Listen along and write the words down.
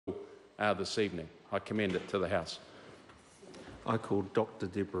this evening. I commend it to the House. I call Dr.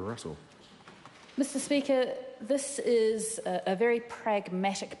 Deborah Russell. Mr Speaker, this is a very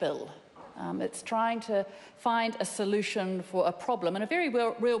pragmatic bill. It's trying to find a solution for a problem, and a very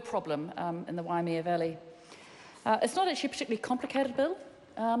real problem in the Waimea Valley. It's not actually a particularly complicated bill,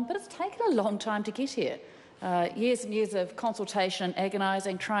 but it's taken a long time to get here. Years and years of consultation,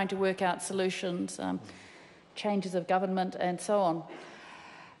 agonising, trying to work out solutions, changes of government and so on.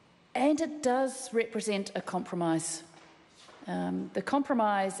 And it does represent a compromise. The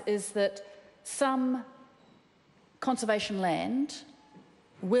compromise is that some conservation land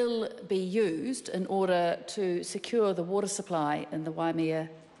will be used in order to secure the water supply in the Waimea,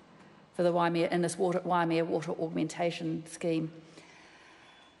 in this Waimea water augmentation scheme.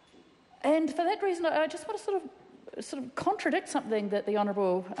 And for that reason, I just want to sort of contradict something that the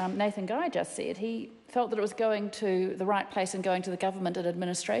Honourable Nathan Guy just said. He felt that it was going to the right place and going to the Government and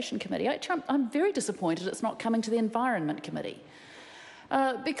Administration Committee. I'm very disappointed it's not coming to the Environment Committee.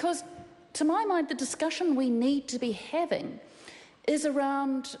 Because, to my mind, the discussion we need to be having is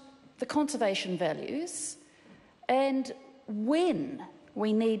around the conservation values and when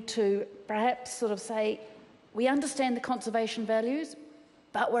we need to perhaps sort of say, we understand the conservation values,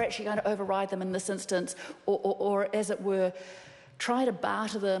 but we're actually going to override them in this instance, or as it were, try to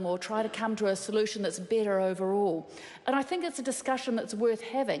barter them or try to come to a solution that's better overall. And I think it's a discussion that's worth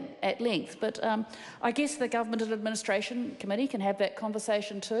having at length. But I guess the Government and Administration Committee can have that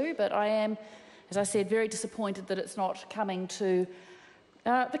conversation too, but I am, as I said, very disappointed that it's not coming to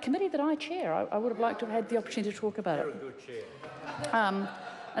the committee that I chair. I would have liked to have had the opportunity to talk about it. Very good chair.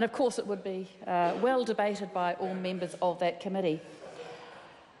 And of course it would be well debated by all members of that committee.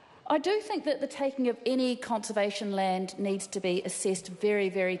 I do think that the taking of any conservation land needs to be assessed very,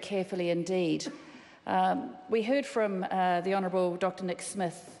 very carefully indeed. We heard from the Honourable Dr Nick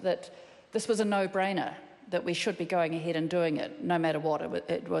Smith that this was a no-brainer, that we should be going ahead and doing it, no matter what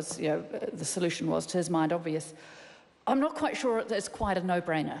it was. You know, the solution was, to his mind, obvious. I'm not quite sure that it's quite a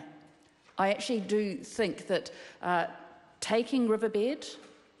no-brainer. I actually do think that taking riverbed,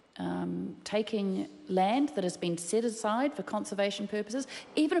 taking land that has been set aside for conservation purposes,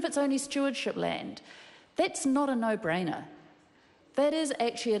 even if it's only stewardship land, that's not a no-brainer. That is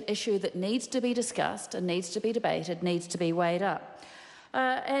actually an issue that needs to be discussed and needs to be debated, needs to be weighed up.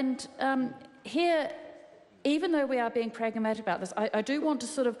 Here, even though we are being pragmatic about this, I do want to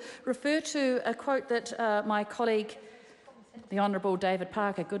sort of refer to a quote that my colleague, the Honourable David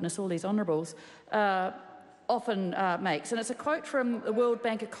Parker, goodness, all these honourables, often makes. And it's a quote from the World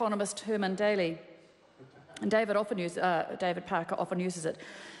Bank economist Herman Daly. And David Parker often uses it.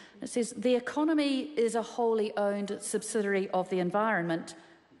 It says, "The economy is a wholly owned subsidiary of the environment,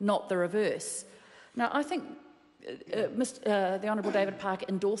 not the reverse." Now, I think the Honourable David Parker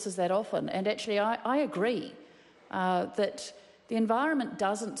endorses that often, and actually I agree that the environment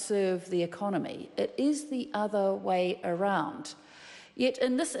doesn't serve the economy. It is the other way around. Yet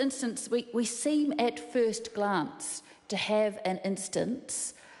in this instance, we seem at first glance to have an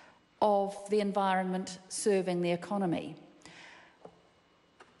instance of the environment serving the economy.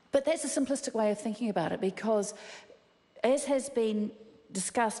 But that's a simplistic way of thinking about it, because, as has been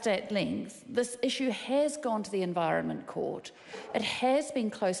discussed at length, this issue has gone to the Environment Court. It has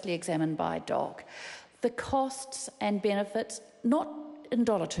been closely examined by DOC. The costs and benefits, not in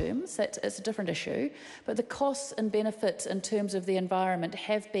dollar terms, it's a different issue, but the costs and benefits in terms of the environment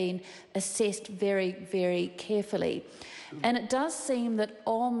have been assessed very, very carefully. And it does seem that,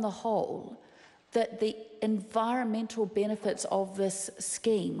 on the whole, that the environmental benefits of this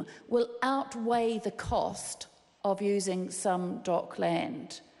scheme will outweigh the cost of using some DOC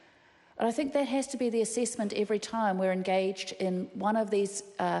land. And I think that has to be the assessment every time we're engaged in one of these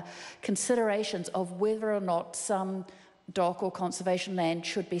considerations of whether or not some DOC or conservation land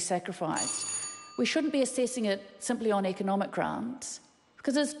should be sacrificed. We shouldn't be assessing it simply on economic grounds,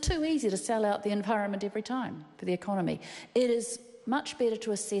 because it's too easy to sell out the environment every time for the economy. It is much better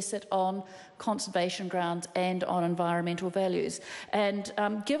to assess it on conservation grounds and on environmental values. And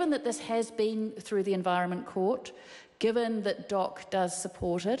given that this has been through the Environment Court, given that DOC does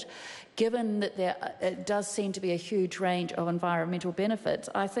support it, given that it does seem to be a huge range of environmental benefits,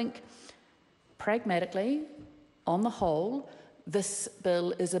 I think, pragmatically, on the whole, this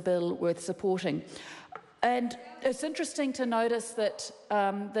bill is a bill worth supporting. And it's interesting to notice that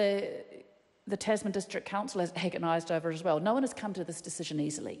the Tasman District Council has agonised over it as well. No one has come to this decision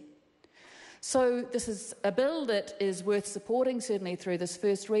easily. So this is a bill that is worth supporting, certainly through this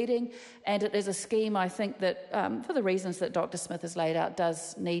first reading, and it is a scheme, I think, that, for the reasons that Dr Smith has laid out,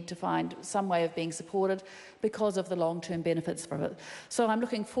 does need to find some way of being supported because of the long-term benefits from it. So I'm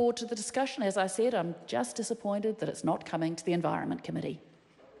looking forward to the discussion. As I said, I'm just disappointed that it's not coming to the Environment Committee.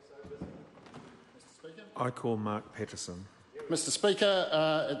 I call Mark Patterson. Mr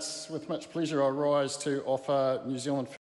Speaker, it's with much pleasure I rise to offer New Zealand